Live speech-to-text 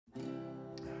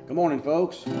Good morning,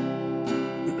 folks.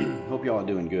 Hope y'all are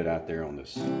doing good out there on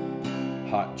this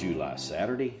hot July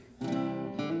Saturday.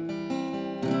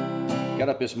 Got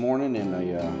up this morning in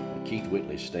a Keith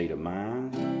Whitley state of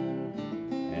mind,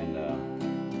 and of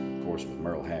course with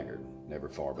Merle Haggard, Never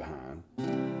Far Behind.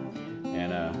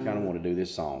 And kind of want to do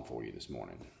this song for you this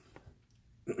morning.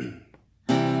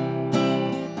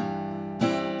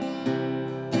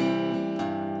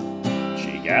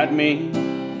 She got me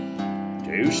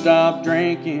to stop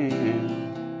drinking,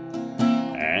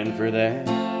 and for that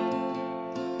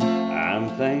I'm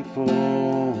thankful.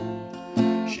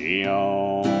 She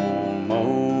almost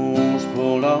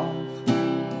pulled off,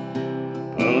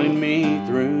 pulling me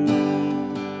through.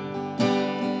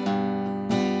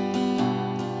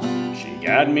 She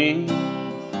got me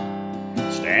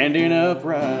standing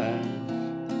upright,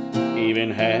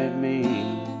 even had me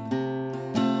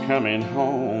coming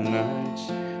home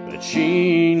nights, but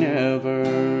she never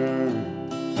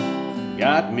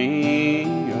got me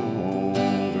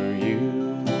over you.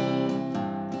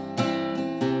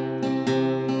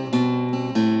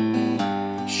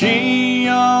 She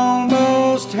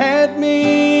almost had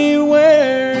me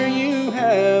where you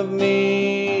have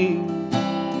me.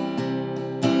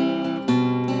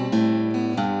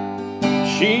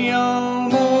 She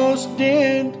almost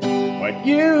did what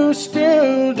you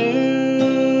still do.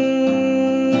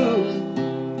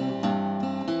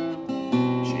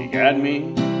 She got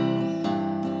me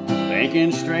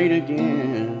thinking straight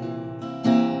again,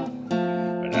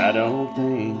 but I don't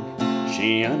think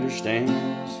she understands.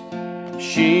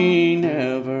 She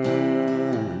never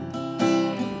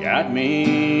got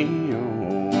me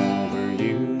over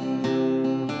you.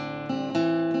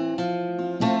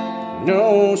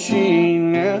 No, she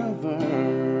never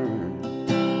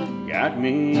got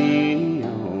me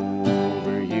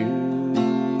over you.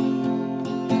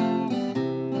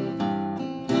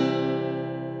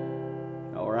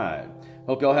 All right.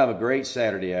 Hope y'all have a great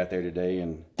Saturday out there today,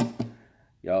 and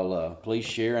y'all please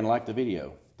share and like the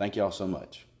video. Thank y'all so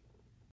much.